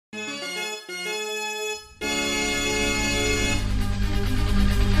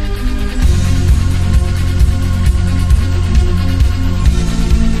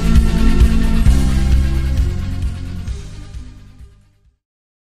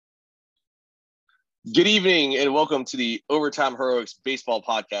Good evening and welcome to the Overtime Heroics Baseball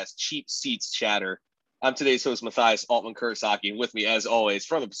Podcast, Cheap Seats Chatter. I'm today's host, Matthias Altman-Kurosaki, and with me, as always,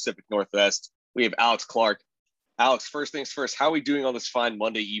 from the Pacific Northwest, we have Alex Clark. Alex, first things first, how are we doing on this fine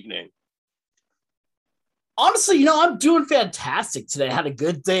Monday evening? Honestly, I'm doing fantastic today. I had a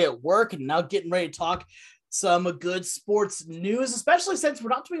good day at work and now getting ready to talk some good sports news, especially since we're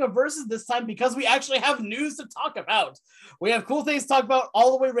not doing a versus this time because we actually have news to talk about. We have cool things to talk about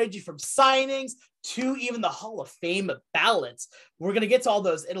all the way ranging from signings to even the Hall of Fame ballots. We're going to get to all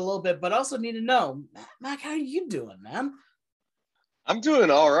those in a little bit, but I also need to know, Mac, how are you doing, man? I'm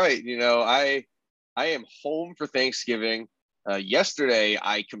doing all right. I am home for Thanksgiving. Yesterday,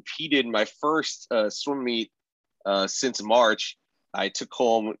 I competed in my first swim meet since March. I took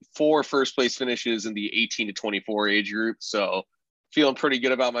home 4 first place finishes in the 18 to 24 age group. So feeling pretty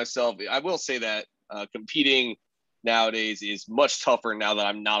good about myself. I will say that competing nowadays is much tougher now that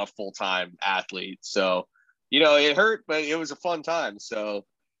I'm not a full-time athlete. So, it hurt, but it was a fun time. So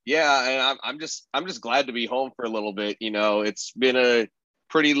yeah. And I'm just glad to be home for a little bit. It's been a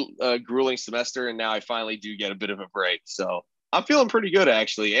pretty grueling semester and now I finally do get a bit of a break. So I'm feeling pretty good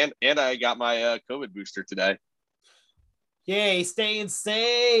actually. And I got my COVID booster today. Yay, staying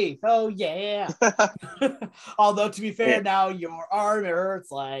safe. Oh, yeah. Although, to be fair, now your arm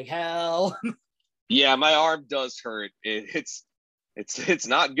hurts like hell. Yeah, my arm does hurt. It's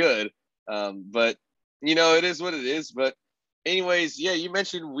not good. But, it is what it is. But anyways, yeah, you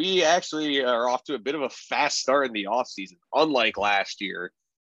mentioned we actually are off to a bit of a fast start in the offseason, unlike last year,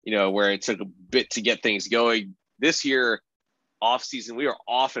 where it took a bit to get things going. This year, offseason, we are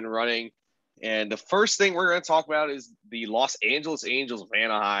off and running. And the first thing we're going to talk about is the Los Angeles Angels of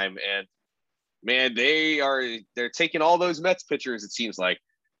Anaheim. And man, they're taking all those Mets pitchers, it seems like.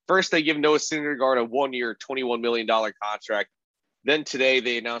 First, they give Noah Syndergaard a 1-year, $21 million contract. Then today,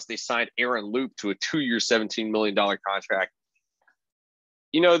 they announced they signed Aaron Loup to a 2-year, $17 million contract.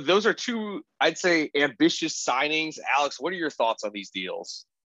 Those are two, I'd say, ambitious signings. Alex, what are your thoughts on these deals?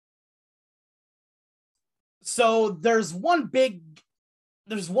 So there's one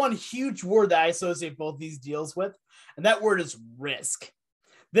huge word that I associate both these deals with, and that word is risk.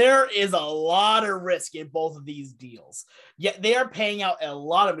 There is a lot of risk in both of these deals, yet they are paying out a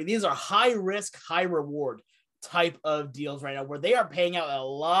lot of money. These are high risk, high reward type of deals right now, where they are paying out a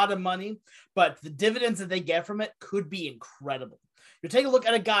lot of money, but the dividends that they get from it could be incredible. You take a look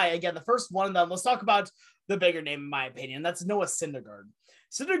at a guy, again, the first one of them, let's talk about the bigger name, in my opinion. That's Noah Syndergaard.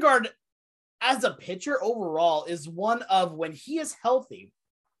 Syndergaard, as a pitcher overall, is one of, when he is healthy,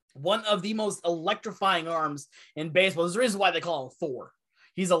 one of the most electrifying arms in baseball. There's a reason why they call him Thor.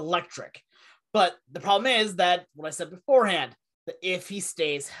 He's electric. But the problem is that, what I said beforehand, that if he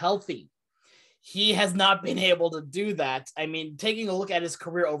stays healthy, he has not been able to do that. I mean, taking a look at his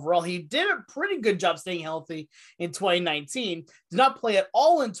career overall, he did a pretty good job staying healthy in 2019, did not play at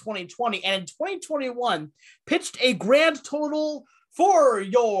all in 2020, and in 2021, pitched a grand total for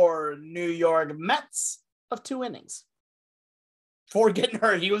your New York Mets of 2 innings. For getting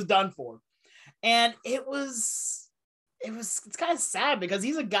hurt, he was done for. And it's kind of sad because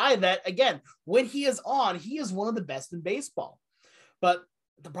he's a guy that, again, when he is on, he is one of the best in baseball. But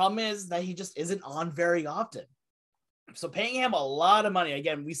the problem is that he just isn't on very often. So paying him a lot of money.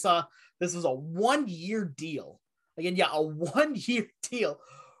 Again, we saw this was a 1-year deal. Again, yeah, a 1-year deal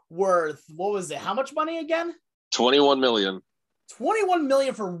worth, what was it? How much money again? 21 million. 21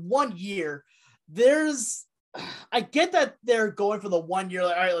 million for 1 year. I get that they're going for the 1 year.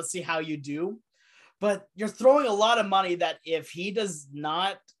 Like, all right, let's see how you do. But you're throwing a lot of money that if he pitches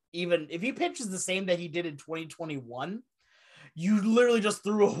the same that he did in 2021, you literally just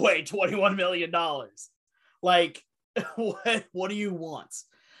threw away $21 million. Like, what do you want?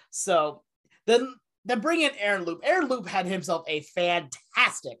 So then bring in Aaron Loup. Aaron Loup had himself a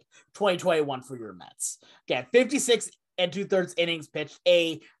fantastic 2021 for your Mets. Again, 56 2/3 innings pitched,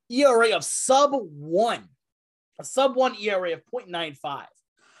 a ERA of sub-1. A sub-1 ERA of 0.95.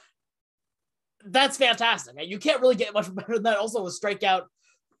 That's fantastic. You can't really get much better than that. Also, a strikeout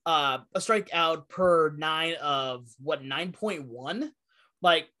per 9 of 9.1.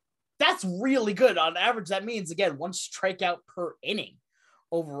 Like, that's really good. On average, that means, again, 1 strikeout per inning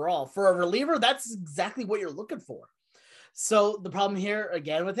overall. For a reliever, that's exactly what you're looking for. So the problem here,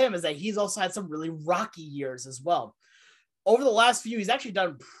 again, with him is that he's also had some really rocky years as well. Over the last few, he's actually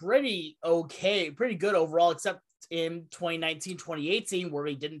done pretty good overall, except in 2019, 2018, where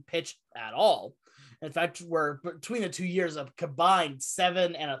he didn't pitch at all. In fact, we're between the 2 years of combined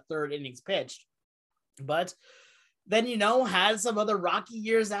 7 1/3 innings pitched. But then, had some other rocky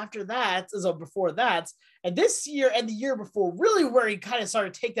years after that, so before that. And this year and the year before, really where he kind of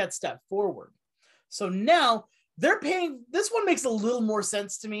started to take that step forward. So now they're paying. This one makes a little more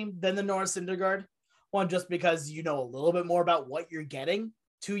sense to me than the Noah Syndergaard one, just because you know a little bit more about what you're getting.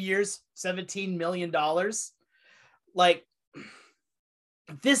 2 years, $17 million. Like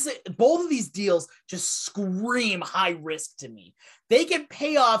this, both of these deals just scream high risk to me. They can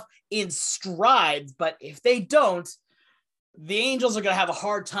pay off in strides, but if they don't, the Angels are going to have a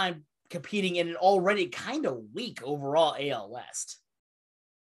hard time competing in an already kind of weak overall AL West.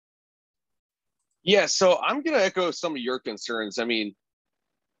 Yeah, so I'm going to echo some of your concerns. I mean,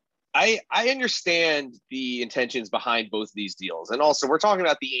 I understand the intentions behind both of these deals. And also, we're talking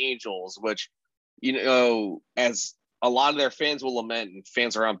about the Angels, which, you know, as a lot of their fans will lament and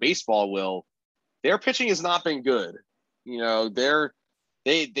fans around baseball will, their pitching has not been good. You know,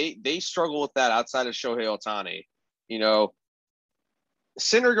 they struggle with that outside of Shohei Ohtani. You know,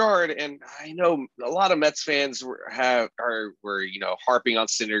 Syndergaard, and I know a lot of Mets fans were you know, harping on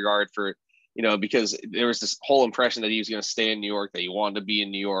Syndergaard for, you know, because there was this whole impression that he was going to stay in New York, that he wanted to be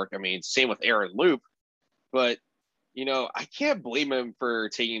in New York. I mean, same with Aaron Loup, but, you know, I can't blame him for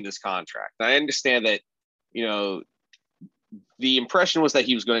taking this contract. I understand that, you know, the impression was that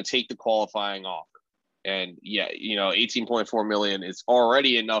he was going to take the qualifying offer. And yeah, you know, 18.4 million is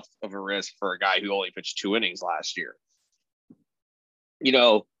already enough of a risk for a guy who only pitched 2 innings last year. You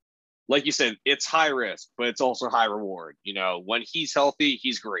know, like you said, it's high risk, but it's also high reward. You know, when he's healthy,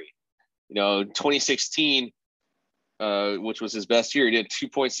 he's great. You know, 2016, which was his best year, he did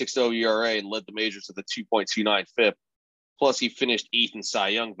 2.60 ERA and led the majors with a 2.29 FIP. Plus, he finished 8th in Cy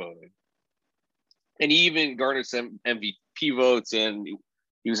Young voting. And he even garnered some MVP votes, and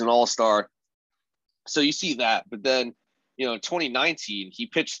he was an all-star. So you see that. But then, you know, in 2019, he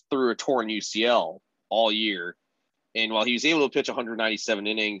pitched through a torn UCL all year. And while he was able to pitch 197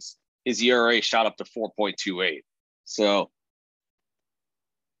 innings, his ERA shot up to 4.28. So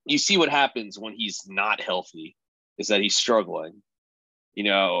you see what happens when he's not healthy, is that he's struggling. You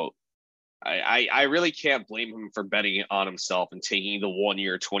know, I really can't blame him for betting on himself and taking the 1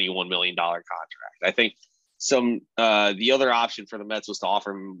 year, $21 million contract. I think the other option for the Mets was to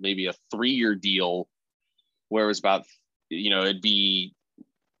offer him maybe a 3-year deal where it was about, you know, it'd be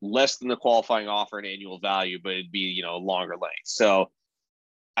less than the qualifying offer in annual value, but it'd be, you know, longer length. So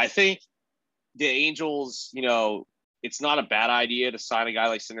I think the Angels, you know, it's not a bad idea to sign a guy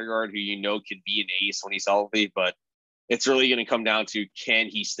like Syndergaard who, you know, can be an ace when he's healthy, but it's really going to come down to, can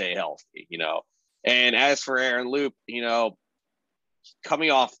he stay healthy, you know? And as for Aaron Loup, you know, coming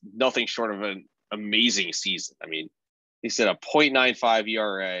off nothing short of an amazing season. I mean, he said a .95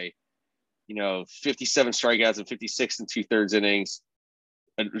 ERA, you know, 57 strikeouts and 56 and 2/3 innings,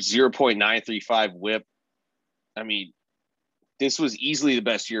 a 0.935 whip. I mean, this was easily the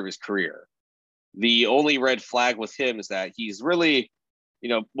best year of his career. The only red flag with him is that he's really, you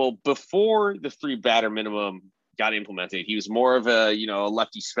know, well, before the 3 batter minimum got implemented, he was more of a, you know, a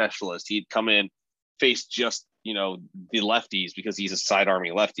lefty specialist. He'd come in, face just, you know, the lefties because he's a side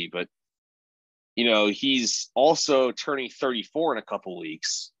arming lefty. But, you know, he's also turning 34 in a couple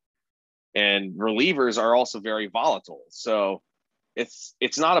weeks, and relievers are also very volatile. So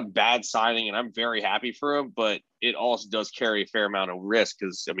it's not a bad signing, and I'm very happy for him, but it also does carry a fair amount of risk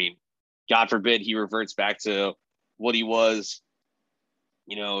because, I mean, God forbid he reverts back to what he was,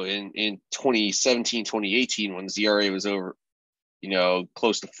 you know, in 2017, 2018, when ZRA was over, you know,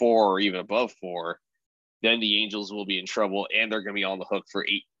 close to 4 or even above 4, then the Angels will be in trouble, and they're going to be on the hook for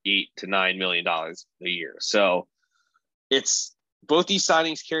 $8 to $9 million a year. So it's, both these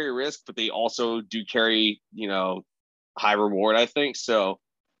signings carry a risk, but they also do carry, you know, high reward, I think. So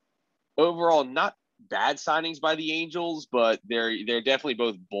overall, not bad signings by the Angels, but they're definitely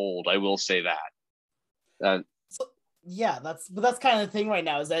both bold. I will say that. Yeah, that's kind of the thing right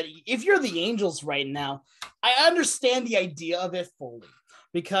now, is that if you're the Angels right now, I understand the idea of it fully,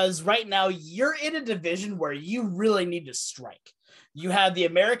 because right now you're in a division where you really need to strike. You have the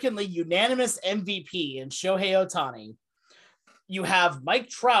American League unanimous MVP in Shohei Ohtani. You have Mike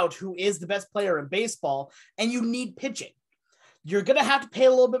Trout, who is the best player in baseball, and you need pitching. You're going to have to pay a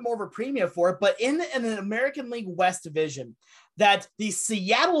little bit more of a premium for it, but in an American League West division that the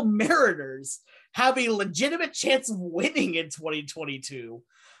Seattle Mariners have a legitimate chance of winning in 2022,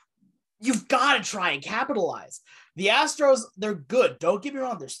 you've got to try and capitalize. The Astros, they're good. Don't get me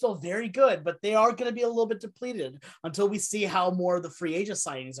wrong. They're still very good, but they are going to be a little bit depleted until we see how more of the free agent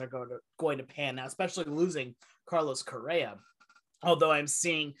signings are going to pan out, especially losing Carlos Correa. Although I'm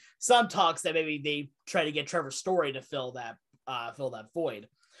seeing some talks that maybe they try to get Trevor Story to fill that void.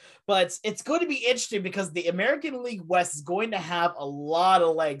 But it's going to be interesting because the American League West is going to have a lot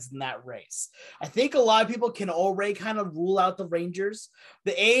of legs in that race. I think a lot of people can already kind of rule out the Rangers.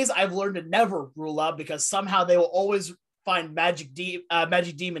 The A's, I've learned to never rule out because somehow they will always find Magic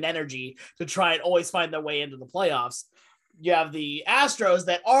Demon energy to try and always find their way into the playoffs. You have the Astros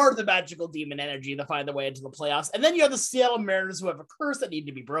that are the magical demon energy to find their way into the playoffs. And then you have the Seattle Mariners who have a curse that need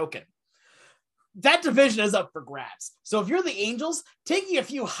to be broken. That division is up for grabs. So if you're the Angels, taking a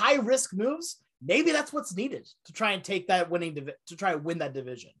few high risk moves, maybe that's what's needed to try and take that to try and win that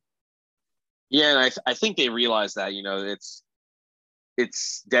division. Yeah, and I think they realize that, you know,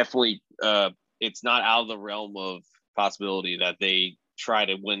 it's definitely it's not out of the realm of possibility that they try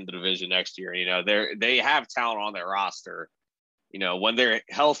to win the division next year. You know, they have talent on their roster. You know, when they're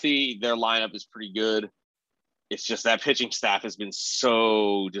healthy, their lineup is pretty good. It's just that pitching staff has been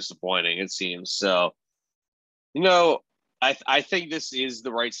so disappointing, it seems. So, you know, I think this is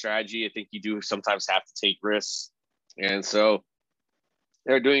the right strategy. I think you do sometimes have to take risks. And so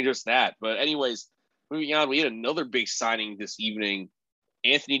they're doing just that. But anyways, moving on, we had another big signing this evening.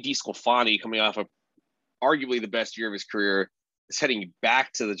 Anthony DeSclafani, coming off of arguably the best year of his career, is heading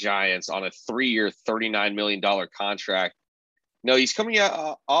back to the Giants on a 3-year, $39 million contract. No, he's coming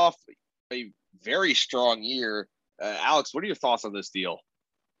off a very strong year. Alex, what are your thoughts on this deal?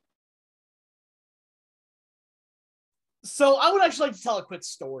 So I would actually like to tell a quick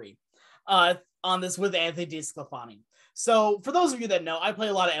story on this with Anthony DeSclafani. So for those of you that know, I play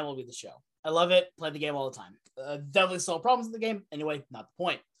a lot of MLB The Show. I love it. Play the game all the time. Definitely solve problems in the game. Anyway, not the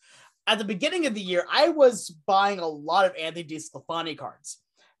point. At the beginning of the year, I was buying a lot of Anthony DeSclafani cards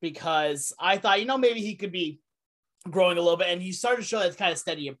because I thought, you know, maybe he could be growing a little bit, and he started to show that kind of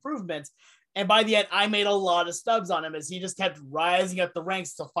steady improvement. And by the end, I made a lot of stubs on him as he just kept rising up the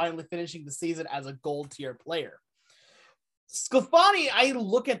ranks till finally finishing the season as a gold tier player. Sclafani, I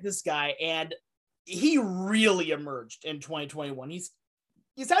look at this guy and he really emerged in 2021. He's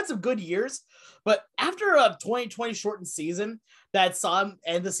had some good years, but after a 2020 shortened season that saw him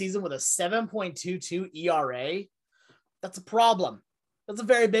end the season with a 7.22 ERA, that's a problem. That's a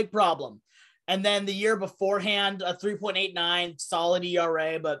very big problem. And then the year beforehand, a 3.89 solid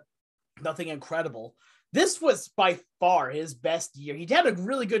ERA, but nothing incredible. This was by far his best year. He had a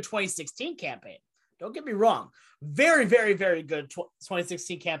really good 2016 campaign. Don't get me wrong. Very, very, very good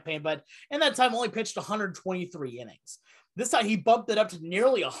 2016 campaign, but in that time only pitched 123 innings. This time he bumped it up to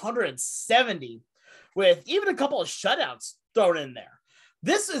nearly 170 with even a couple of shutouts thrown in there.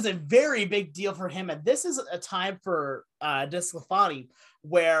 This is a very big deal for him, and this is a time for DeSclafani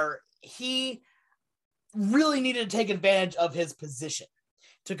where he really needed to take advantage of his position.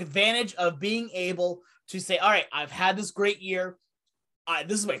 Took advantage of being able to say, all right, I've had this great year.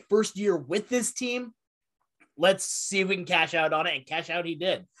 This is my first year with this team. Let's see if we can cash out on it. And cash out he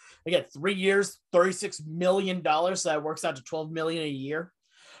did. Again, 3 years, $36 million. So that works out to $12 million a year.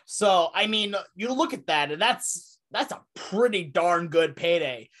 So, I mean, you look at that, and that's a pretty darn good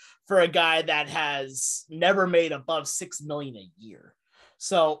payday for a guy that has never made above $6 million a year.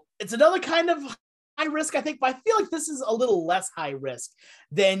 So it's another kind of high risk, I think, but I feel like this is a little less high risk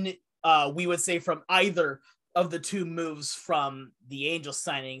than we would say from either of the two moves from the Angels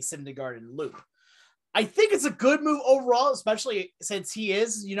signing Syndergaard and Loup. I think it's a good move overall, especially since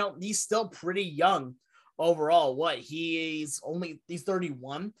he's still pretty young overall. He's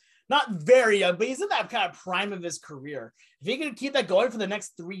 31, not very young, but he's in that kind of prime of his career. If he can keep that going for the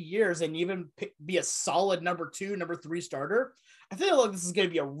next 3 years and even be a solid number 2, number 3 starter, I feel like this is going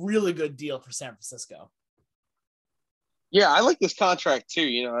to be a really good deal for San Francisco. Yeah, I like this contract too.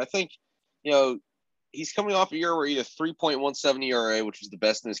 You know, I think, you know, he's coming off a year where he had a 3.17 ERA, which was the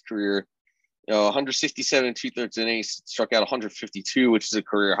best in his career. You know, 167 and 2/3 innings, struck out 152, which is a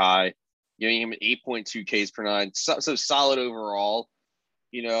career high. You know, him at 8.2 Ks per nine, so solid overall.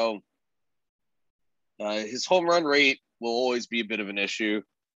 You know, his home run rate will always be a bit of an issue,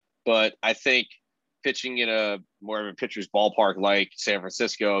 but I think pitching in a more of a pitcher's ballpark like San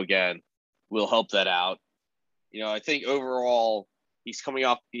Francisco again will help that out. You know, I think overall he's coming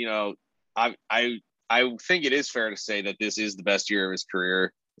off. You know, I think it is fair to say that this is the best year of his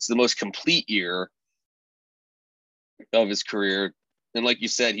career. It's the most complete year of his career. And like you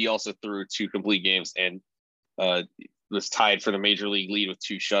said, he also threw 2 complete games and was tied for the major league lead with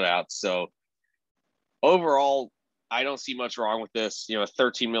 2 shutouts. So overall, I don't see much wrong with this. You know,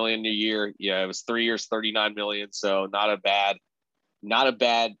 $13 million a year. Yeah, it was 3 years, $39 million. So not a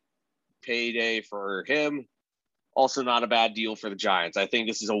bad payday for him. Also not a bad deal for the Giants. I think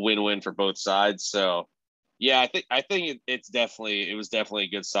this is a win-win for both sides. So yeah, I think it was definitely a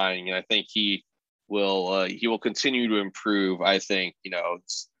good signing, and I think he will continue to improve. I think, you know,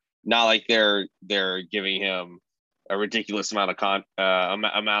 not like they're giving him a ridiculous amount of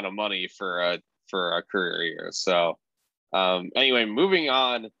amount of money for a career year. So anyway, moving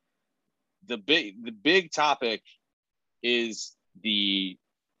on, the big topic is the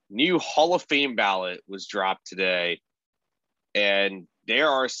new Hall of Fame ballot was dropped today, and there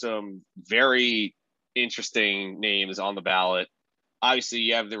are some very interesting names on the ballot. Obviously,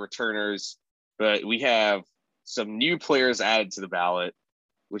 you have the returners, but we have some new players added to the ballot,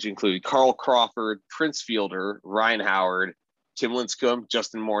 which include Carl Crawford, Prince Fielder, Ryan Howard, Tim Lincecum,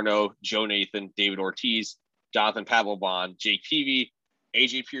 Justin Morneau, Joe Nathan, David Ortiz, Jonathan Papelbon, Jake Peavy,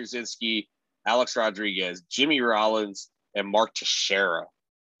 AJ Pierzynski, Alex Rodriguez, Jimmy Rollins, and Mark Teixeira.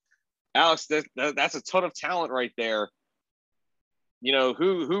 Alex, that's a ton of talent right there. You know,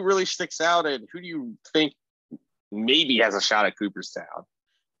 who really sticks out, and who do you think maybe has a shot at Cooperstown?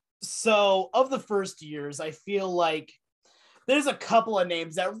 So, of the first years, I feel like there's a couple of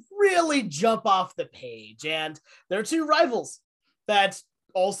names that really jump off the page, and there are two rivals that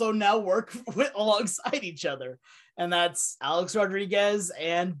also now work alongside each other, and that's Alex Rodriguez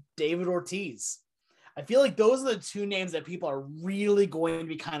and David Ortiz. I feel like those are the two names that people are really going to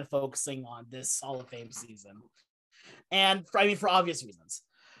be kind of focusing on this Hall of Fame season. And for obvious reasons.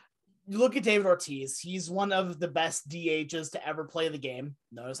 You look at David Ortiz, he's one of the best DHs to ever play the game.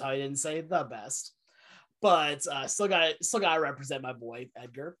 Notice how I didn't say the best, but still got to represent my boy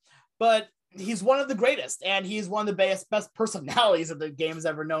Edgar. But he's one of the greatest, and he's one of the best personalities that the game has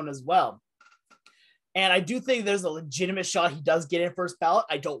ever known as well. And I do think there's a legitimate shot he does get in first ballot.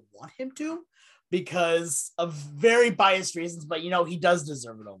 I don't want him to because of very biased reasons, but he does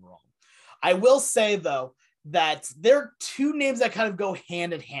deserve it overall. I will say though that there are two names that kind of go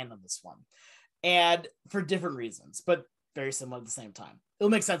hand in hand on this one, and for different reasons, but very similar at the same time.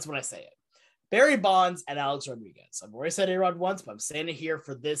 It'll make sense when I say it. Barry Bonds and Alex Rodriguez. I've already said A-Rod once, but I'm saying it here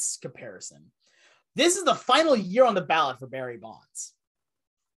for this comparison. This is the final year on the ballot for Barry Bonds.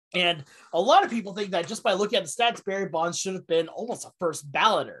 And a lot of people think that just by looking at the stats, Barry Bonds should have been almost a first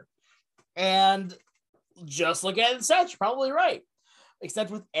balloter. And just look at the stats, you're probably right,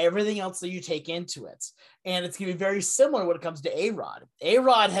 except with everything else that you take into it. And it's going to be very similar when it comes to A-Rod.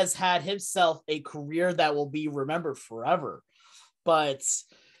 A-Rod has had himself a career that will be remembered forever. But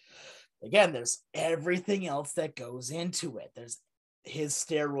again, there's everything else that goes into it. There's his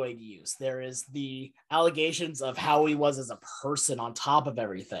steroid use. There is the allegations of how he was as a person on top of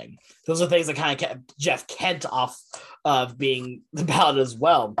everything. Those are things that kind of kept Jeff Kent off of being the ballot as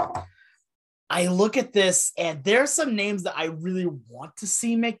well. I look at this, and there's some names that I really want to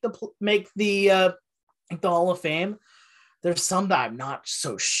see make the Hall of Fame. There's some that I'm not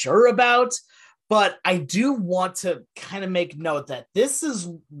so sure about, but I do want to kind of make note that this is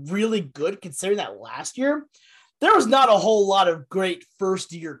really good considering that last year there was not a whole lot of great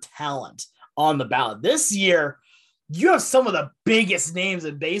first-year talent on the ballot. This year, you have some of the biggest names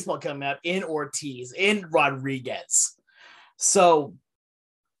in baseball coming up in Ortiz, in Rodriguez. So,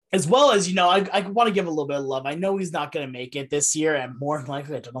 as well as, I want to give a little bit of love. I know he's not going to make it this year, and more than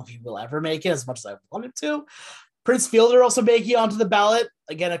likely, I don't know if he will ever make it as much as I want him to. Prince Fielder also making it onto the ballot.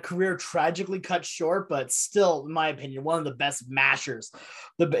 Again, a career tragically cut short, but still, in my opinion, one of the best mashers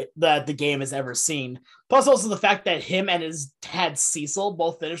that the game has ever seen. Plus, also the fact that him and his dad Cecil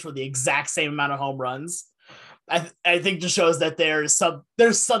both finished with the exact same amount of home runs. I think just shows that there's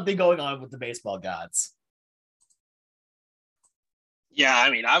something going on with the baseball gods. Yeah, I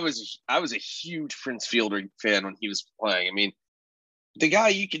mean, I was a huge Prince Fielder fan when he was playing. I mean, the guy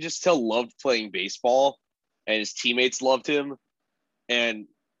you could just tell loved playing baseball, and his teammates loved him. And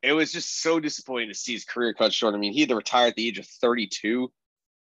it was just so disappointing to see his career cut short. I mean, he had to retire at the age of 32.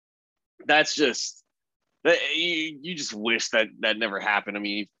 That's just you just wish that never happened. I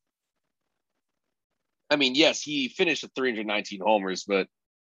mean, yes, he finished with 319 homers, but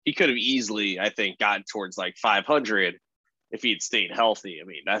he could have easily, I think, gotten towards like 500 if he had stayed healthy. I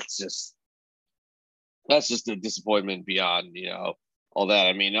mean, that's just a disappointment beyond, all that.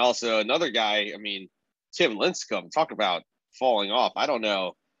 I mean, also another guy, Tim Lincecum, talk about falling off. I don't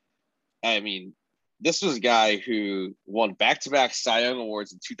know. I mean, this was a guy who won back-to-back Cy Young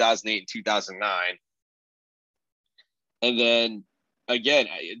Awards in 2008 and 2009. And then, again,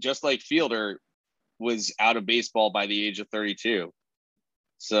 just like Fielder, was out of baseball by the age of 32.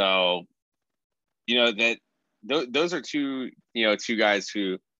 So, those are two guys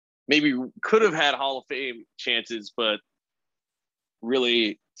who maybe could have had Hall of Fame chances, but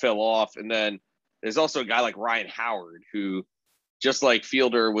really fell off. And then there's also a guy like Ryan Howard, who, just like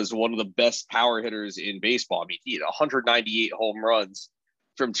Fielder, was one of the best power hitters in baseball. I mean, he had 198 home runs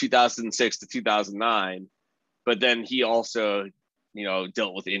from 2006 to 2009, but then he also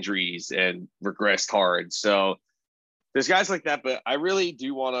dealt with injuries and regressed hard. So there's guys like that, but I really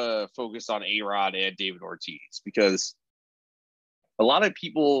do want to focus on A-Rod and David Ortiz because a lot of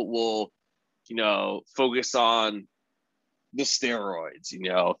people will, focus on the steroids,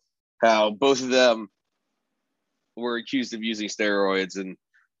 how both of them were accused of using steroids. And,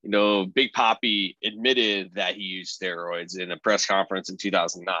 Big Papi admitted that he used steroids in a press conference in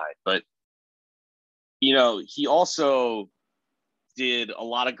 2009. But, he also did a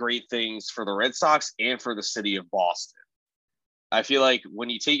lot of great things for the Red Sox and for the city of Boston. I feel like when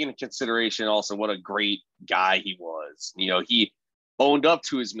you take into consideration also what a great guy he was, he owned up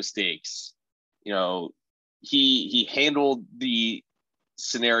to his mistakes. He handled the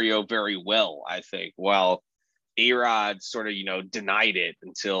scenario very well, I think, while A-Rod sort of, denied it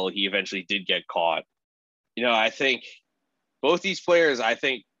until he eventually did get caught. I think both these players,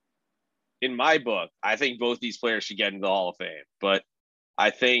 in my book, I think both these players should get into the Hall of Fame. But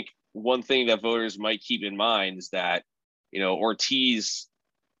I think one thing that voters might keep in mind is that, Ortiz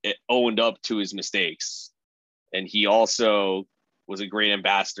owned up to his mistakes. And he also was a great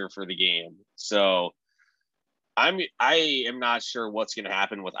ambassador for the game. So I am not sure what's going to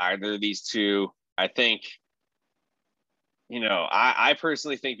happen with either of these two. I think, I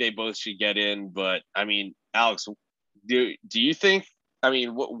personally think they both should get in. But, I mean, Alex, do you think,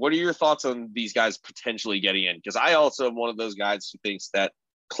 what are your thoughts on these guys potentially getting in? Because I also am one of those guys who thinks that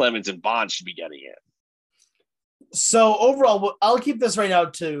Clemens and Bond should be getting in. So overall, I'll keep this right now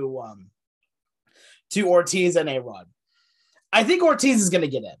to Ortiz and A-Rod. I think Ortiz is going to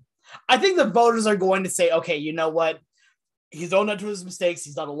get in. I think the voters are going to say, okay, you know what? He's owned up to his mistakes.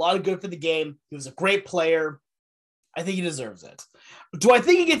 He's done a lot of good for the game. He was a great player. I think he deserves it. Do I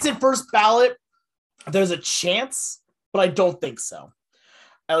think he gets in first ballot? There's a chance, but I don't think so.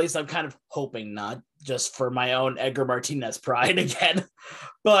 At least I'm kind of hoping not, just for my own Edgar Martinez pride again.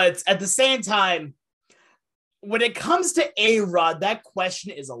 But at the same time, when it comes to A-Rod, that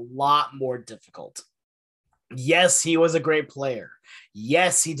question is a lot more difficult. Yes, he was a great player.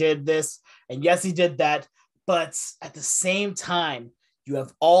 Yes, he did this. And yes, he did that. But at the same time, you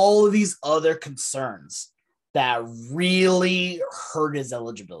have all of these other concerns that really hurt his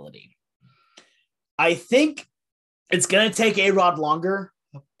eligibility. I think it's going to take A-Rod longer,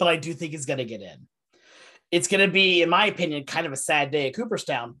 but I do think he's going to get in. It's going to be, in my opinion, kind of a sad day at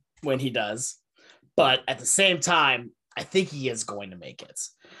Cooperstown when he does. But at the same time, I think he is going to make it.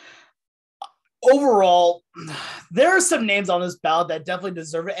 Overall, there are some names on this ballot that definitely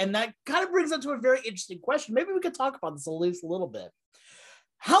deserve it. And that kind of brings us to a very interesting question. Maybe we could talk about this at least a little bit.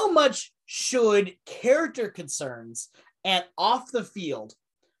 How much should character concerns and off the field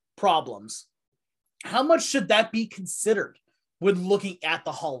problems, how much should that be considered when looking at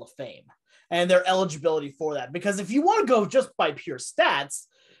the Hall of Fame and their eligibility for that? Because if you want to go just by pure stats,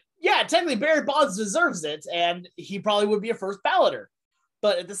 yeah, technically Barry Bonds deserves it, and he probably would be a first balloter.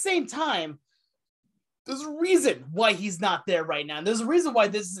 But at the same time, there's a reason why he's not there right now. And there's a reason why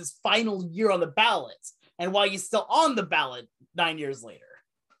this is his final year on the ballot and why he's still on the ballot 9 years later.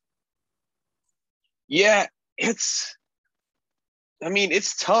 Yeah, it's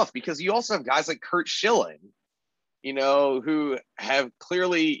tough because you also have guys like Curt Schilling, who have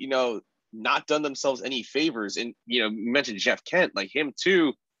clearly, not done themselves any favors. And, you mentioned Jeff Kent, like him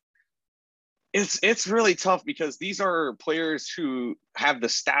too. It's really tough because these are players who have the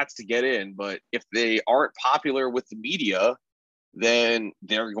stats to get in, but if they aren't popular with the media, then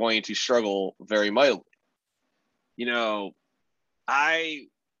they're going to struggle very mightily. I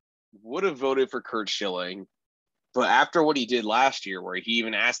would have voted for Curt Schilling, but after what he did last year, where he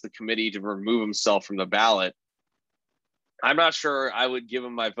even asked the committee to remove himself from the ballot, I'm not sure I would give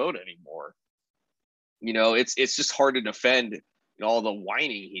him my vote anymore. It's just hard to defend all the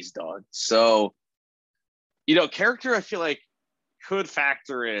whining he's done. So, character, I feel like could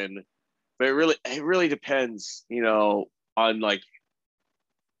factor in, but it really depends, on like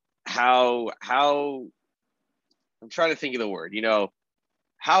how I'm trying to think of the word,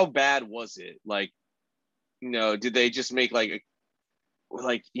 how bad was it? Like, did they just make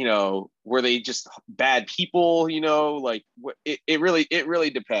were they just bad people? It really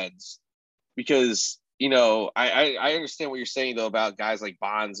depends because, I understand what you're saying though about guys like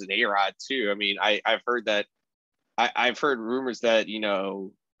Bonds and A-Rod too. I mean, I've heard that I've heard rumors that,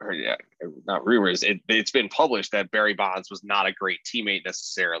 or not rumors, it's been published that Barry Bonds was not a great teammate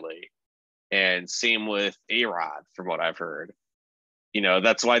necessarily. And same with A-Rod from what I've heard.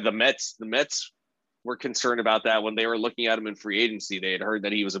 That's why the Mets were concerned about that when they were looking at him in free agency. They had heard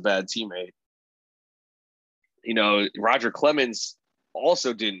that he was a bad teammate. Roger Clemens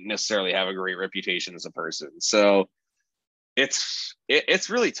also didn't necessarily have a great reputation as a person. So it's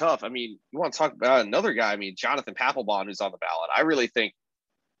really tough. I mean, you want to talk about another guy? I mean, Jonathan Papelbon, who's on the ballot. I really think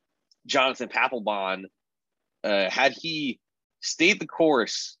Jonathan Papelbon, had he stayed the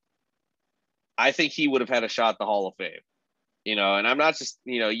course, I think he would have had a shot at the Hall of Fame. And I'm not just,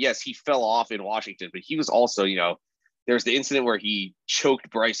 yes, he fell off in Washington, but he was also, there's the incident where he choked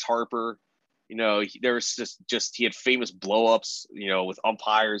Bryce Harper. There was just he had famous blowups, with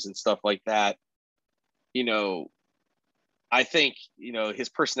umpires and stuff like that. I think, his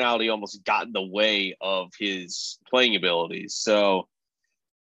personality almost got in the way of his playing abilities. So,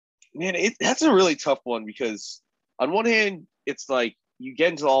 man, that's a really tough one because on one hand, it's like you get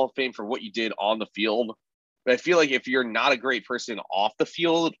into the Hall of Fame for what you did on the field. But I feel like if you're not a great person off the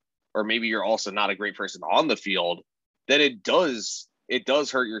field, or maybe you're also not a great person on the field, then it does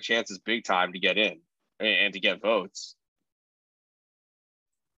hurt your chances big time to get in and to get votes.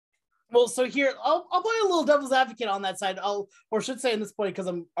 Well, so here I'll play a little devil's advocate on that side. Or should say in this point, because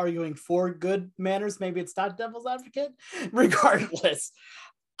I'm arguing for good manners, maybe it's not devil's advocate. Regardless,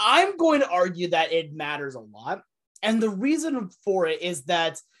 I'm going to argue that it matters a lot, and the reason for it is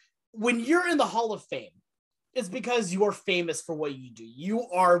that when you're in the Hall of Fame, it's because you are famous for what you do. You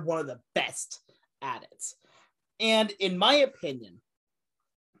are one of the best at it, and in my opinion,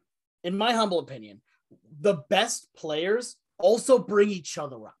 in my humble opinion, the best players also bring each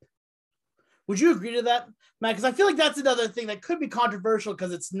other up. Would you agree to that, Matt? Because I feel like that's another thing that could be controversial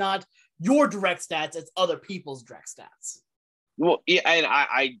because it's not your direct stats, it's other people's direct stats. Well, yeah, and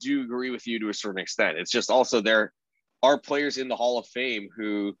I do agree with you to a certain extent. It's just also there are players in the Hall of Fame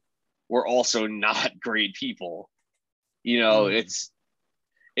who were also not great people. It's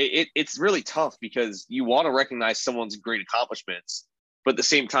really tough because you want to recognize someone's great accomplishments, but at the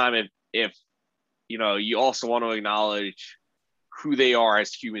same time, if you also want to acknowledge who they are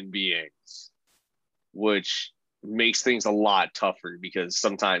as human beings, which makes things a lot tougher because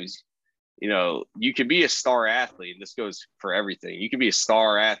sometimes, you can be a star athlete, and this goes for everything. You can be a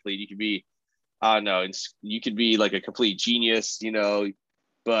star athlete. You can be, I don't know, you could be like a complete genius,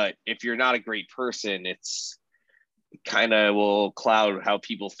 but if you're not a great person, it kind of will cloud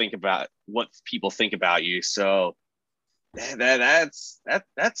what people think about you. So that's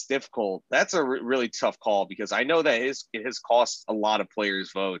difficult. That's a really tough call because I know that it has cost a lot of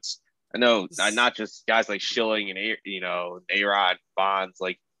players votes. I know not just guys like Schilling and A-Rod, Bonds.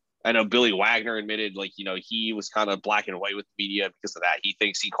 Like I know Billy Wagner admitted, he was kind of black and white with the media because of that. He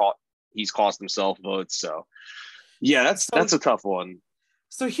thinks he's cost himself votes. So yeah, that's a tough one.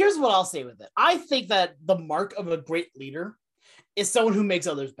 So here's what I'll say with it. I think that the mark of a great leader is someone who makes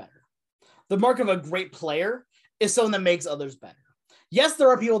others better. The mark of a great player is someone that makes others better. Yes, there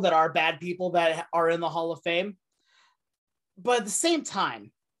are people that are bad people that are in the Hall of Fame, but at the same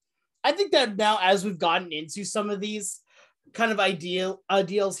time, I think that now as we've gotten into some of these kind of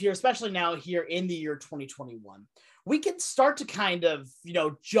ideals here, especially now here in the year 2021, we can start to kind of,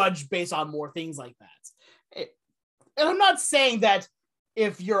 judge based on more things like that. And I'm not saying that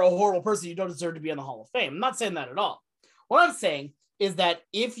if you're a horrible person, you don't deserve to be in the Hall of Fame. I'm not saying that at all. What I'm saying is that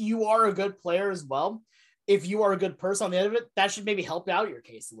if you are a good player as well, if you are a good person on the end of it, that should maybe help out your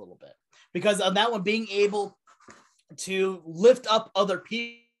case a little bit. Because on that one, being able to lift up other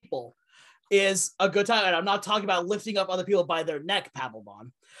people is a good time. And I'm not talking about lifting up other people by their neck,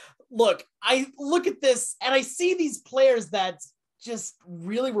 Papelbon. Look, I look at this and I see these players that just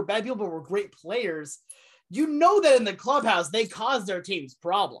really were bad people, but were great players. You know that in the clubhouse, they caused their teams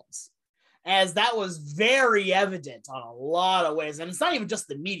problems, as that was very evident on a lot of ways. And it's not even just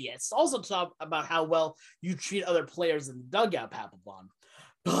the media. It's also talk about how well you treat other players in the dugout, Papelbon.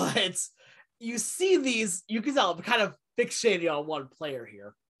 But you see these, you can tell I'm kind of fixating on one player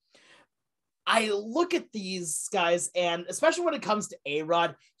here. I look at these guys, and especially when it comes to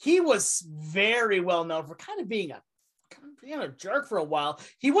A-Rod, he was very well known for kind of being a jerk for a while.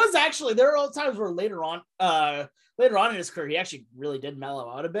 He was actually, there are times where later on in his career, he actually really did mellow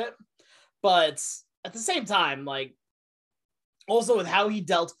out a bit. But at the same time, also with how he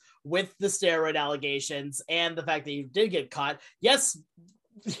dealt with the steroid allegations and the fact that he did get caught. Yes,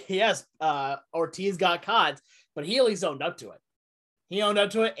 Ortiz got caught, but he at least owned up to it. He owned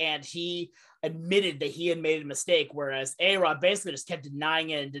up to it, and he admitted that he had made a mistake, whereas A-Rod basically just kept denying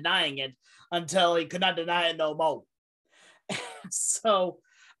it until he could not deny it no more. So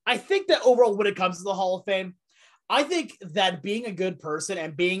I think that overall, when it comes to the Hall of Fame, I think that being a good person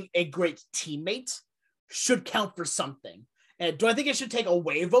and being a great teammate should count for something. And do I think it should take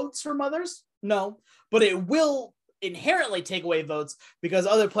away votes from others? No, but it will inherently take away votes because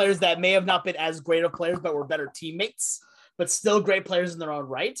other players that may have not been as great of players, but were better teammates, but still great players in their own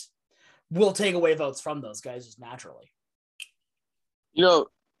right, will take away votes from those guys just naturally. You know,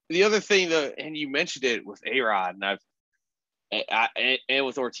 the other thing that, and you mentioned it with A-Rod, and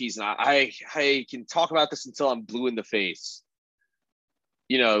with Ortiz, and I can talk about this until I'm blue in the face.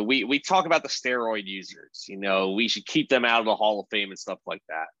 You know, we talk about the steroid users. You know, we should keep them out of the Hall of Fame and stuff like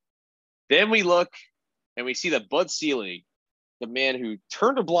that. Then we look and we see that Bud Selig, the man who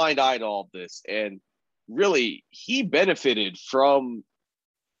turned a blind eye to all of this, and really he benefited from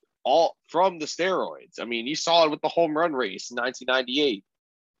the steroids. I mean, you saw it with the home run race in 1998.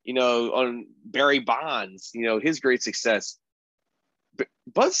 You know, on Barry Bonds, you know, his great success. But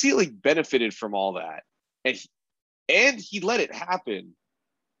Bud Selig benefited from all that, and he let it happen,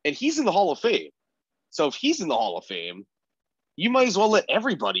 and he's in the Hall of Fame. So if he's in the Hall of Fame, you might as well let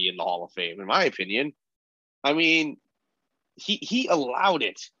everybody in the Hall of Fame, in my opinion. I mean, he allowed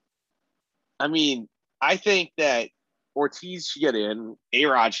it. I mean, I think that Ortiz should get in,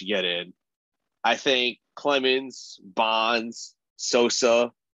 A-Rod should get in. I think Clemens, Bonds,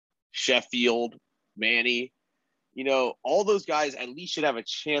 Sosa, Sheffield, Manny, you know, all those guys at least should have a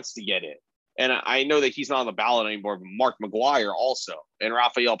chance to get in. And I know that he's not on the ballot anymore, but Mark McGwire also, and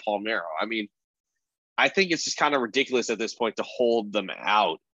Rafael Palmeiro. I mean, I think it's just kind of ridiculous at this point to hold them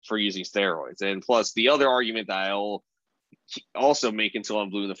out for using steroids. And plus, the other argument that I'll also make until I'm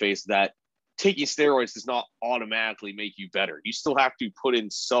blue in the face, that taking steroids does not automatically make you better. You still have to put in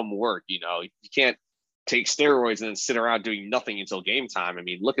some work. You know, you can't take steroids and then sit around doing nothing until game time. I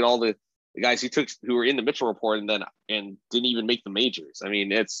mean, look at all the guys who were in the Mitchell report and didn't even make the majors. I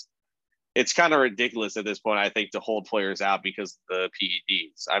mean, it's kind of ridiculous at this point, I think, to hold players out because of the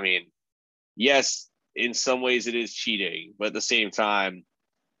PEDs. I mean, yes, in some ways it is cheating, but at the same time,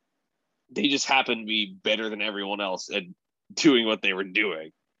 they just happen to be better than everyone else at doing what they were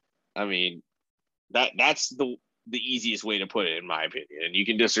doing. I mean, that's the easiest way to put it, in my opinion. And you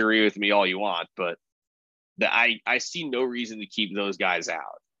can disagree with me all you want, but I see no reason to keep those guys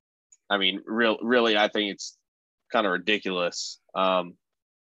out. I mean, really, I think it's kind of ridiculous. I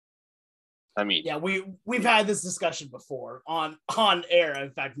mean, yeah, we've had this discussion before on air,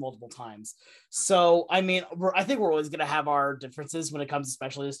 in fact, multiple times. So I mean, I think we're always going to have our differences when it comes,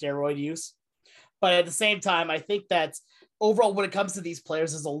 especially to steroid use. But at the same time, I think that overall, when it comes to these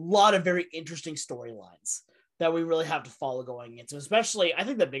players, there's a lot of very interesting storylines that we really have to follow going into. Especially, I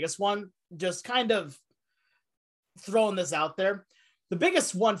think the biggest one, just kind of throwing this out there, the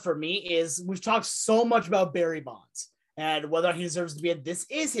biggest one for me is we've talked so much about Barry Bonds and whether he deserves to be in. This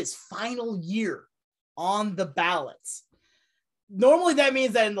is his final year on the ballots. Normally, that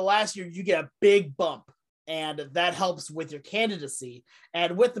means that in the last year, you get a big bump, and that helps with your candidacy.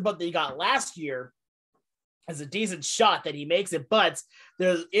 And with the bump that you got last year, it's a decent shot that he makes it. But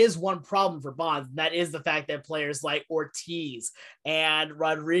there is one problem for Bonds, and that is the fact that players like Ortiz and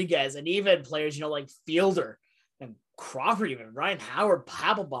Rodriguez, and even players, you know, like Fielder and Crawford, even Ryan Howard,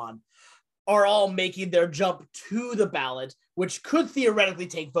 Papelbon, are all making their jump to the ballot, which could theoretically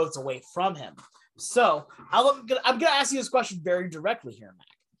take votes away from him. So I'm gonna ask you this question very directly here, Mac.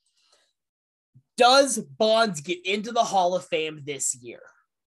 Does Bonds get into the Hall of Fame this year?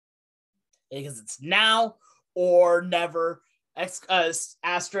 Because it's now or never.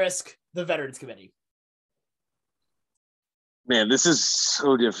 Asterisk the Veterans Committee. Man, this is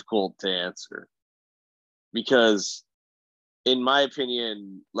so difficult to answer because, in my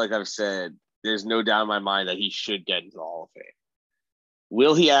opinion, like I've said, there's no doubt in my mind that he should get into the Hall of Fame.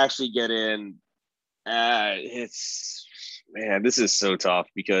 Will he actually get in? This is so tough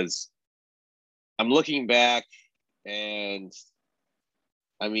because I'm looking back and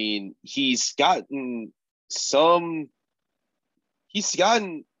I mean, he's gotten,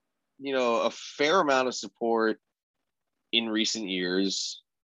 you know, a fair amount of support in recent years,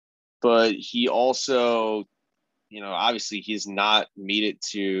 but he also, you know, obviously he's not made it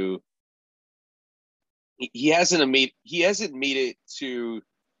to, he hasn't made it to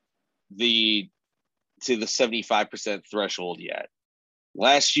the 75% threshold yet.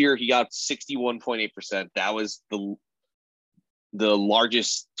 Last year he got 61.8%. That was the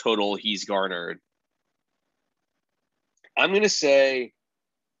largest total he's garnered. I'm going to say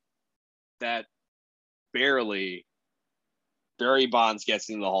that barely Barry Bonds gets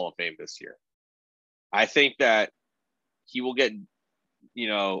into the Hall of Fame this year. I think that he will get, you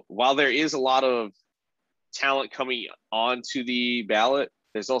know, while there is a lot of talent coming onto the ballot,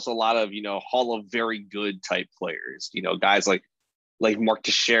 there's also a lot of, you know, Hall of Very Good type players, you know, guys like Mark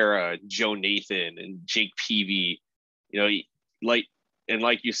Teixeira, Joe Nathan, and Jake Peavy, you know, like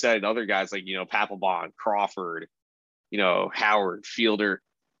you said, other guys like, you know, Papelbon, Crawford, you know, Howard, Fielder.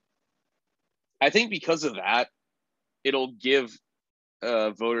 I think because of that, it'll give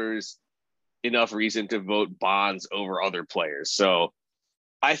voters enough reason to vote Bonds over other players. So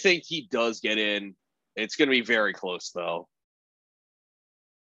I think he does get in. It's going to be very close, though.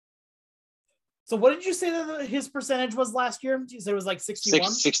 So what did you say that his percentage was last year? You said it was like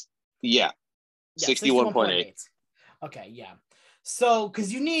 61? Yeah. 61.8. Okay, yeah. So,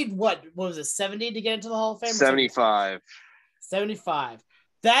 because you need what was it, 70 to get into the Hall of Fame? 75. 75.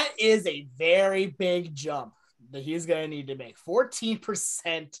 That is a very big jump that he's going to need to make.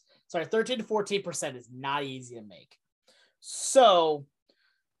 14%, sorry, 13 to 14% is not easy to make. So,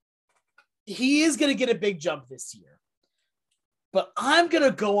 he is going to get a big jump this year. But I'm going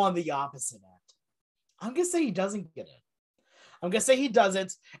to go on the opposite end. I'm going to say he doesn't get it. I'm going to say he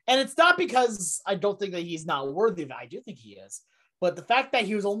doesn't. And it's not because I don't think that he's not worthy of it. I do think he is. But the fact that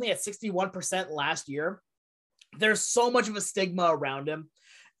he was only at 61% last year, there's so much of a stigma around him.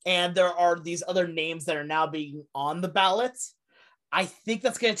 And there are these other names that are now being on the ballot. I think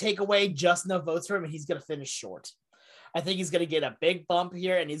that's going to take away just enough votes for him, and he's going to finish short. I think he's going to get a big bump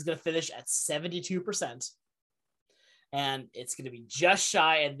here, and he's going to finish at 72%. And it's going to be just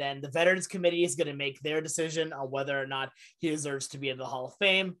shy. And then the Veterans Committee is going to make their decision on whether or not he deserves to be in the Hall of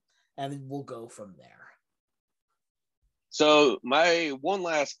Fame. And we'll go from there. So my one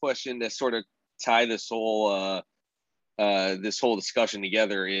last question to sort of tie this whole discussion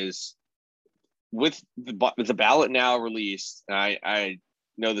together is, with the ballot now released, I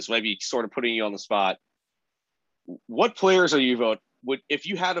know this might be sort of putting you on the spot. What players are you if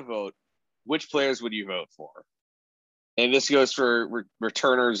you had a vote, which players would you vote for? And this goes for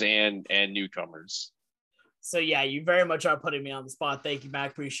returners and newcomers. So yeah, you very much are putting me on the spot. Thank you,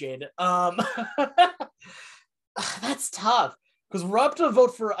 Mac. Appreciate it. That's tough because we're up to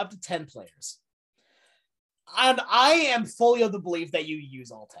vote for up to 10 players. And I am fully of the belief that you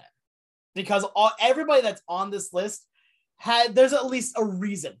use all 10 because everybody that's on this list there's at least a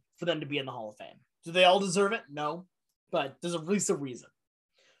reason for them to be in the Hall of Fame. Do they all deserve it? No, but there's at least a reason.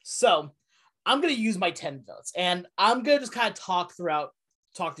 So I'm going to use my 10 votes, and I'm going to just kind of talk through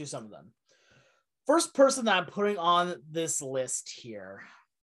some of them. First person that I'm putting on this list here.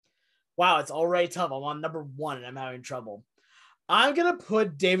 Wow, it's already tough. I'm on number 1, and I'm having trouble. I'm going to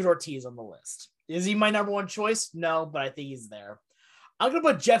put David Ortiz on the list. Is he my number 1 choice? No, but I think he's there. I'm going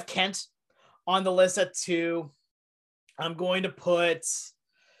to put Jeff Kent on the list at 2. I'm going to put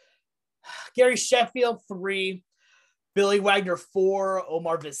Gary Sheffield 3. Billy Wagner 4,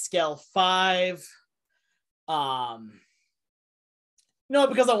 Omar Vizquel 5. Because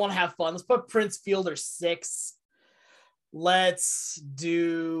I want to have fun, let's put Prince Fielder 6. Let's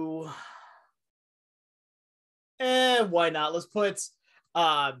do why not? Let's put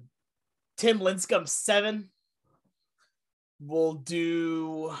Tim Lincecum 7. We'll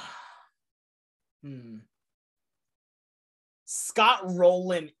do Scott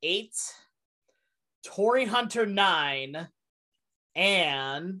Rowland 8. Torrey Hunter 9,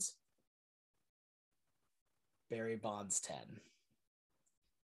 and Barry Bonds 10.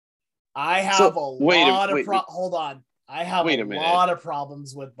 I have hold on. I have a lot of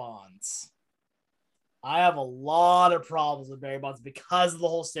problems with Bonds. I have a lot of problems with Barry Bonds because of the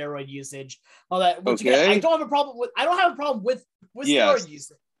whole steroid usage. All that. Which again, I don't have a problem with steroid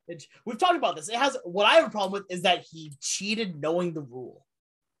usage. We've talked about this. What I have a problem with is that he cheated knowing the rule.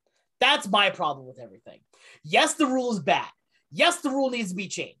 That's my problem with everything. Yes, the rule is bad. Yes, the rule needs to be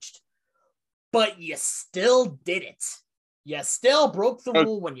changed. But you still did it. You still broke the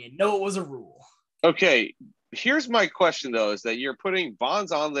rule when you know it was a rule. Okay, here's my question, though, is that you're putting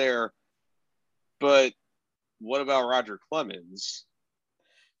Bonds on there, but what about Roger Clemens?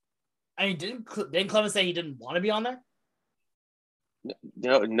 I mean, didn't Clemens say he didn't want to be on there?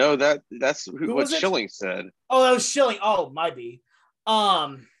 No, that's what Schilling said. Oh, that was Schilling. Oh, might be.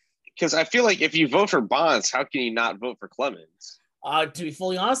 Because I feel like if you vote for Bonds, how can you not vote for Clemens? To be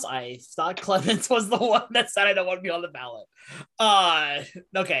fully honest, I thought Clemens was the one that said I don't want to be on the ballot.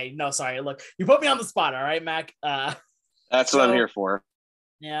 Okay, no, sorry. Look, you put me on the spot, all right, Mac? That's what I'm here for.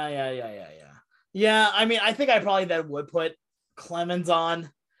 Yeah. Yeah, I mean, I think I probably then would put Clemens on.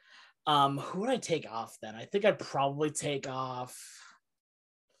 Who would I take off then? I think I'd probably take off.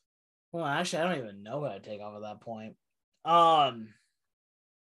 Well, actually, I don't even know who I'd take off at that point.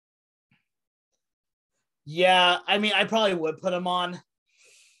 Yeah, I mean, I probably would put him on.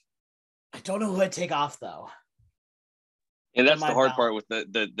 I don't know who I'd take off, though. And that's the hard part with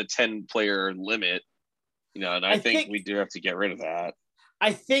the 10-player limit. And I think we do have to get rid of that.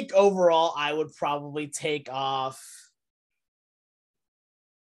 I think overall, I would probably take off.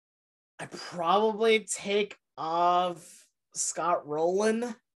 I'd probably take off Scott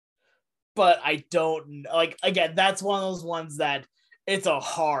Rowland. But I don't, again, that's one of those ones that It's a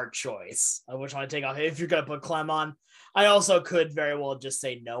hard choice of which one to take off. If you're going to put Clem on, I also could very well just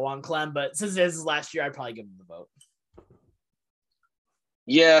say no on Clem, but since this is last year, I'd probably give him the vote.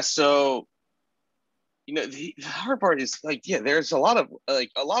 Yeah, so the hard part is like, yeah, there's a lot of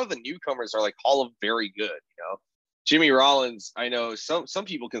the newcomers are like Hall of very good. Jimmy Rollins, I know some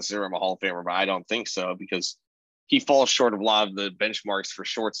people consider him a Hall of Famer, but I don't think so because he falls short of a lot of the benchmarks for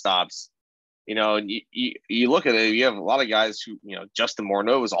shortstops. And you look at it, you have a lot of guys who, Justin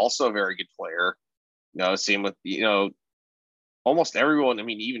Morneau is also a very good player. Same with, almost everyone. I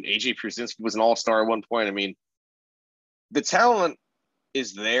mean, even AJ Pierzynski was an all-star at one point. I mean, the talent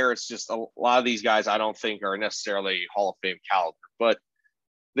is there. It's just a lot of these guys I don't think are necessarily Hall of Fame caliber. But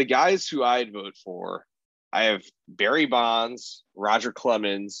the guys who I'd vote for, I have Barry Bonds, Roger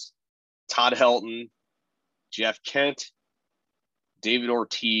Clemens, Todd Helton, Jeff Kent, David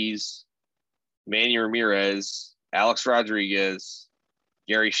Ortiz, Manny Ramirez, Alex Rodriguez,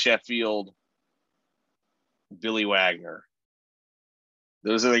 Gary Sheffield, Billy Wagner.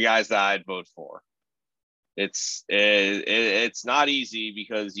 Those are the guys that I'd vote for. It's not easy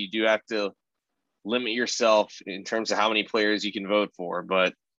because you do have to limit yourself in terms of how many players you can vote for.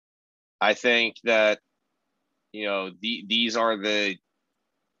 But I think that, these are the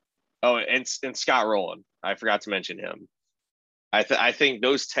 – and Scott Rowland. I forgot to mention him. I think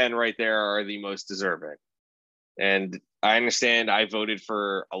those 10 right there are the most deserving. And I understand I voted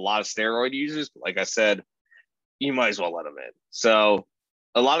for a lot of steroid users, but like I said, you might as well let them in. So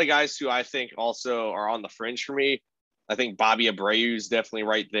a lot of guys who I think also are on the fringe for me. I think Bobby Abreu is definitely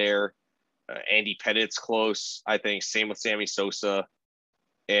right there. Andy Pettit's close. I think same with Sammy Sosa.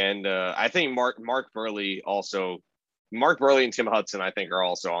 And I think Mark Burley also. Mark Burley and Tim Hudson, I think, are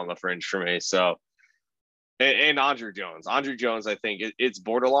also on the fringe for me. So, and Andruw Jones. Andruw Jones, I think it's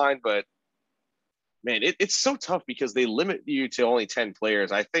borderline, but man, it's so tough because they limit you to only 10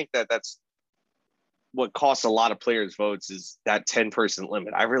 players. I think that's what costs a lot of players votes is that 10-person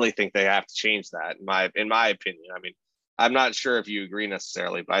limit. I really think they have to change that in my opinion. I mean, I'm not sure if you agree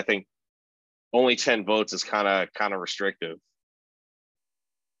necessarily, but I think only 10 votes is kind of restrictive.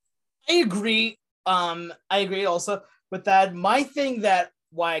 I agree. I agree also with that. My thing that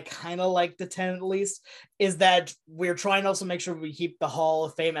why I kind of like the 10 at least is that we're trying to also make sure we keep the Hall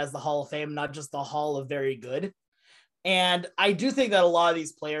of Fame as the Hall of Fame, not just the Hall of Very Good. And I do think that a lot of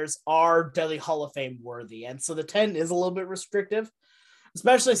these players are deadly Hall of Fame worthy. And so the 10 is a little bit restrictive,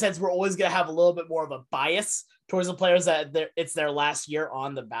 especially since we're always going to have a little bit more of a bias towards the players that it's their last year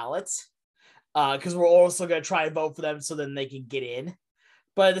on the ballots. Because we're also going to try and vote for them so then they can get in.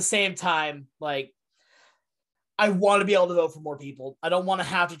 But at the same time, like, I want to be able to vote for more people. I don't want to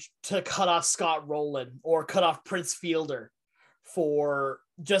have to cut off Scott Rowland or cut off Prince Fielder for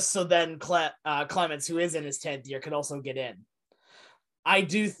just so then Clemens, who is in his 10th year, can also get in. I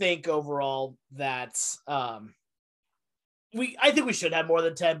do think overall that I think we should have more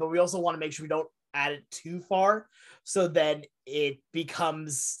than 10, but we also want to make sure we don't add it too far so then it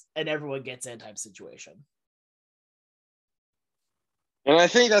becomes an everyone gets in type situation. And I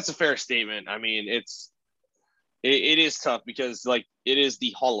think that's a fair statement. I mean, it is tough because like it is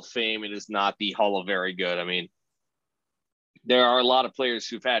the Hall of Fame. It is not the Hall of Very Good. I mean, there are a lot of players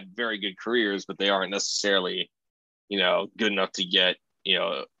who've had very good careers, but they aren't necessarily, good enough to get,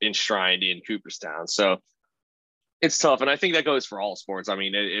 enshrined in Cooperstown. So it's tough. And I think that goes for all sports. I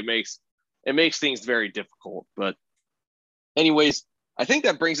mean, it makes things very difficult. But anyways, I think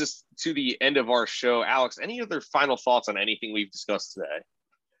that brings us to the end of our show. Alex, any other final thoughts on anything we've discussed today?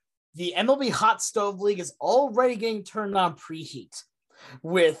 The MLB Hot Stove League is already getting turned on preheat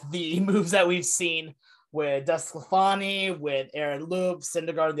with the moves that we've seen with DeSclafani, with Aaron Loup,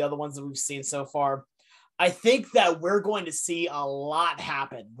 Syndergaard, and the other ones that we've seen so far. I think that we're going to see a lot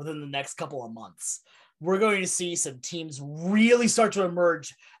happen within the next couple of months. We're going to see some teams really start to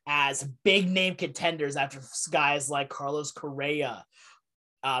emerge as big name contenders after guys like Carlos Correa,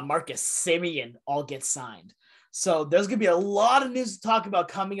 Marcus Semien all get signed. So there's going to be a lot of news to talk about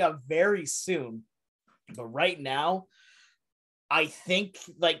coming up very soon. But right now, I think,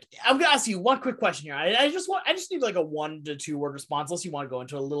 like, I'm going to ask you one quick question here. I just need like a 1 to 2 word response, unless you want to go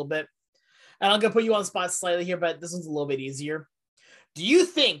into it a little bit. And I'm going to put you on the spot slightly here, but this one's a little bit easier. Do you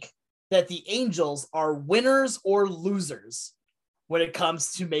think that the Angels are winners or losers when it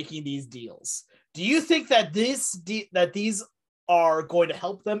comes to making these deals? Do you think that these are going to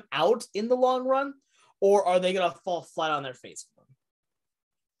help them out in the long run, or are they going to fall flat on their face for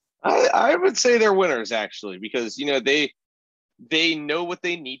them? I would say they're winners, actually, because, they know what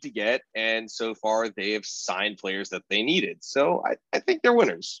they need to get, and so far they have signed players that they needed. So I think they're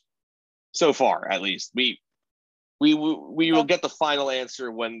winners so far, at least. we will get the final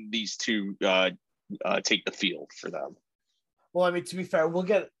answer when these two take the field for them. Well, I mean, to be fair, we'll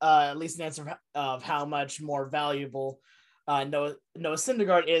get at least an answer of how much more valuable Noah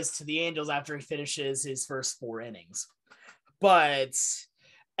Syndergaard is to the Angels after he finishes his first 4 innings. But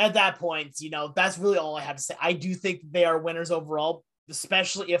at that point, that's really all I have to say. I do think they are winners overall,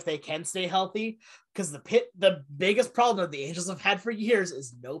 especially if they can stay healthy, because the biggest problem that the Angels have had for years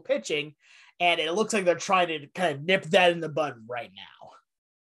is no pitching, and it looks like they're trying to kind of nip that in the bud right now.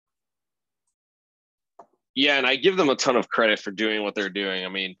 Yeah, and I give them a ton of credit for doing what they're doing. I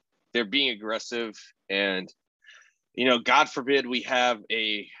mean, they're being aggressive, and God forbid we have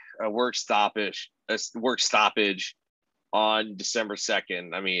a work stoppage on December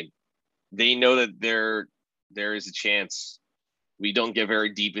 2nd. I mean, they know that there is a chance we don't get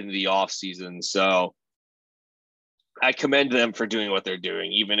very deep into the off season. So I commend them for doing what they're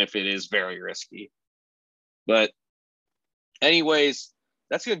doing, even if it is very risky. But anyways,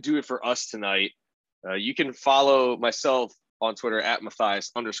 that's going to do it for us tonight. You can follow myself on Twitter at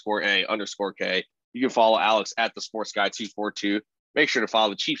Matthias_A_K. You can follow Alex at the Sports Guy 242. Make sure to follow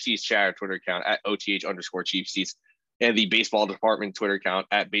the Cheap Seats Chatter Twitter account at OTH_Cheap Seats and the Baseball Department Twitter account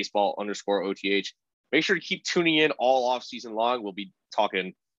at baseball_OTH. Make sure to keep tuning in all off season long. We'll be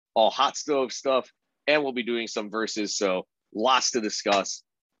talking all hot stove stuff, and we'll be doing some verses. So lots to discuss.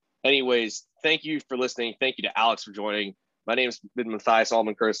 Anyways, thank you for listening. Thank you to Alex for joining. My name has been Matthias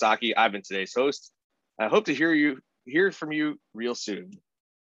Allman Kurosaki. I've been today's host. I hope to hear from you real soon.